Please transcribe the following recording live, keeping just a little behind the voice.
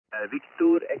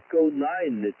Victor Echo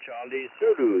 9, Charlie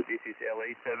Zulu. This is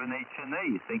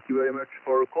LA7HNA. Thank you very much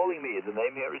for calling me. The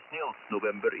name here is Nils,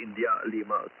 November, India,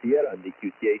 Lima, Sierra, and the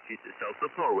QTH is south of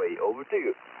Norway. Over to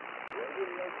you.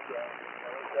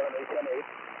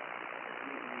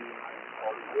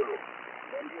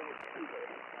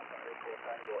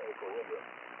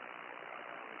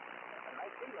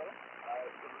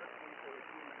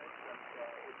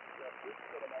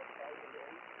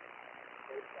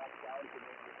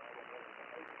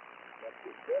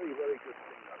 Very, very good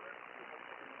signal.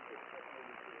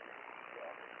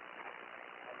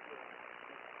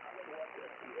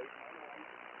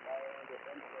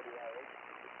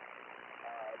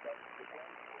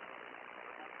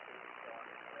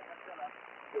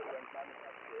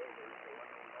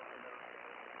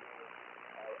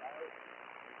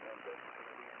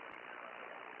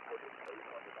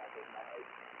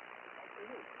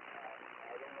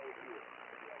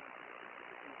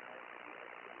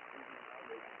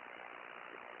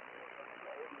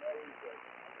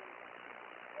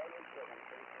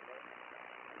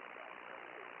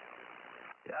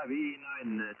 Yeah,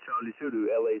 V9 Charlie Zulu,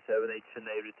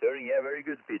 LA7HNA returning. Yeah, very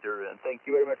good, Peter, and thank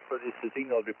you very much for this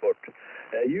signal report.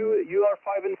 You are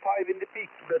 5 and 5 in the peak,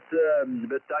 but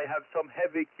I have some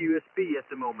heavy QSP at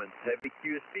the moment, heavy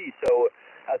QSP. So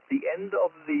at the end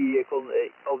of the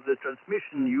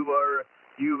transmission, you were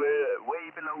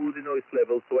way below the noise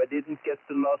level, so I didn't get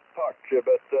the last part.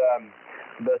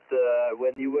 But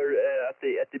when you were at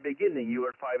the beginning, you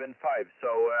were 5 and 5.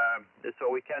 So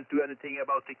we can't do anything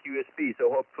about the QSP. So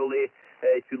hopefully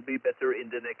it will be better in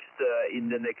the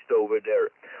next over there.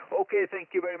 Okay,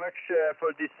 thank you very much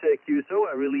for this QSO.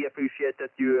 I really appreciate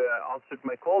that you answered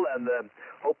my call, and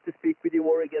hope to speak with you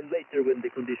more again later when the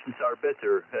conditions are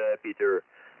better, Peter.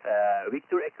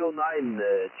 Victor Echo 9,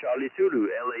 Charlie Zulu,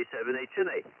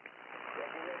 LA7HNA.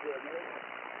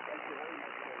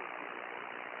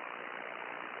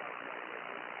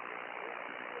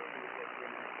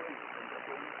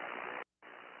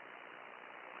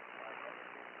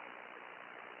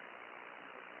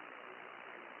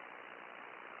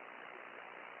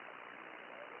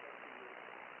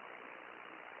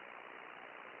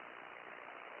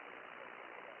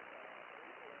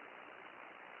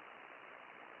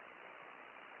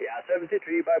 Yeah,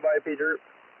 73, bye-bye, Peter.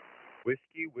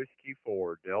 Whiskey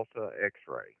 4, Delta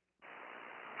X-ray.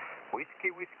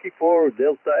 Whiskey 4,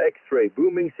 Delta X-ray.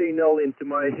 Booming signal into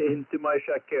my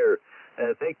shack here.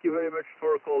 Thank you very much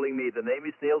for calling me. The name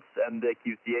is Nils, and the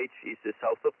QTH is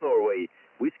south of Norway.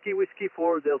 Whiskey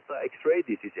 4, Delta X-ray.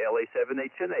 This is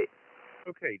LA7HNA.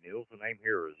 Okay, Nils, the name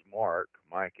here is Mark,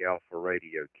 Mike Alpha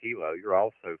Radio Kilo. You're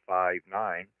also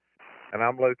 5'9". And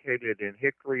I'm located in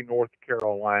Hickory, North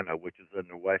Carolina, which is in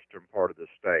the western part of the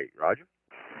state. Roger?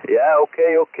 Yeah,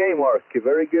 okay, Mark.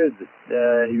 Very good.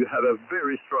 You have a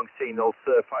very strong signal,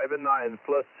 5 and 9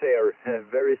 plus here,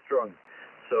 very strong.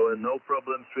 So no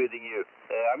problems reading you.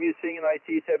 I'm using an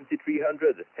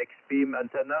IT7300 X-beam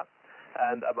antenna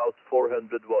and about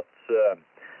 400 watts.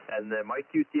 And my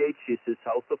QTH is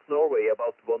south of Norway,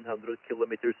 about 100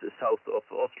 kilometers south of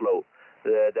Oslo.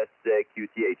 That's the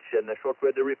QTH. And a short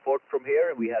weather report from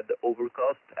here. We had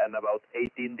overcast and about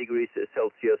 18 degrees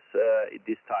Celsius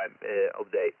this time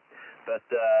of day. But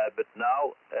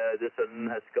now the sun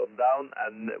has gone down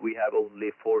and we have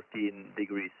only 14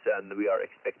 degrees, and we are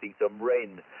expecting some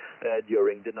rain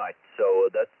during the night. So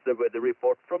that's the weather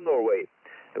report from Norway.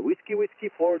 Whiskey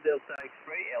 4 Delta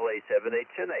X-ray,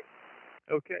 LA7HNA.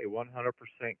 Okay,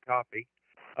 100% copy.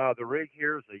 The rig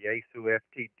here is a Yaesu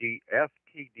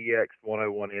FTDX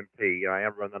 101MP. I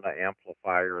am running an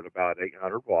amplifier at about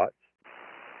 800 watts.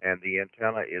 And the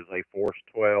antenna is a Force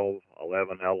 12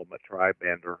 11-element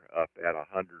tri-bender up at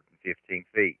 115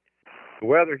 feet. The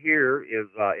weather here is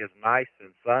nice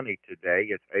and sunny today.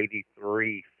 It's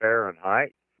 83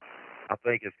 Fahrenheit. I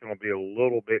think it's going to be a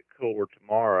little bit cooler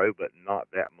tomorrow, but not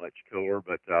that much cooler.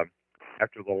 But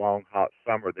after the long, hot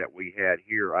summer that we had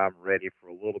here, I'm ready for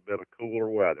a little bit of cooler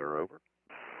weather. Over.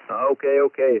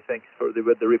 Okay. Thanks for the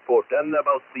weather report. And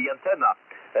about the antenna,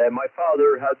 my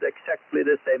father had exactly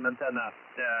the same antenna.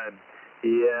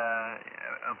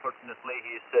 Unfortunately,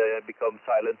 he's become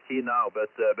silent key now,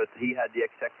 but he had the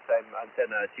exact same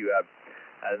antenna as you have,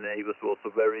 and he was also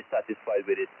very satisfied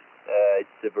with it.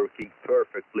 It's working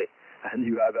perfectly, and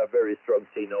you have a very strong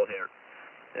signal here.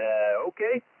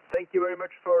 Okay. Thank you very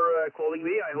much for calling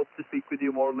me. I hope to speak with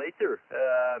you more later.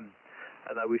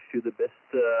 And I wish you the best,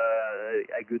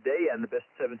 a good day, and the best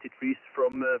 73s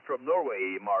from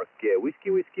Norway, Mark.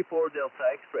 Whiskey 4 Delta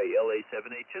X-ray,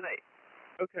 LA7HNA.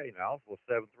 Okay, Niles. Well,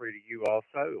 7-3 to you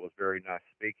also. It was very nice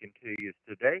speaking to you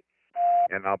today.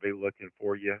 and I'll be looking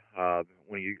for you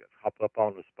when you hop up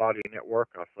on the Spotty Network.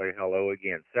 I'll say hello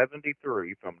again.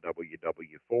 73 from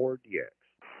WW4DX.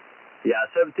 Yeah,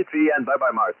 73, and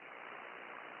bye-bye, Mark.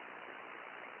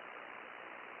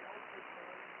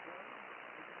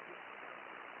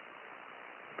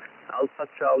 Alpha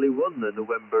Charlie 1,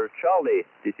 November Charlie.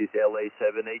 This is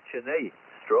LA7HNA.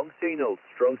 Strong signals,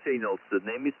 strong signals. The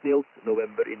name is Nils,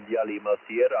 November India Lima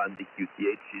Sierra, and the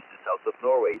QTH is south of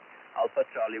Norway. Alpha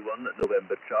Charlie 1,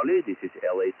 November Charlie. This is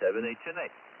LA7HNA.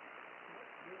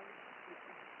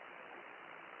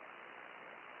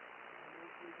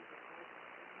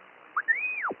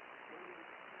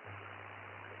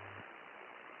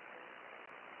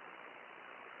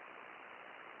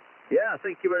 Yeah,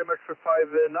 thank you very much for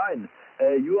 5-9.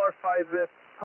 You are 5-4.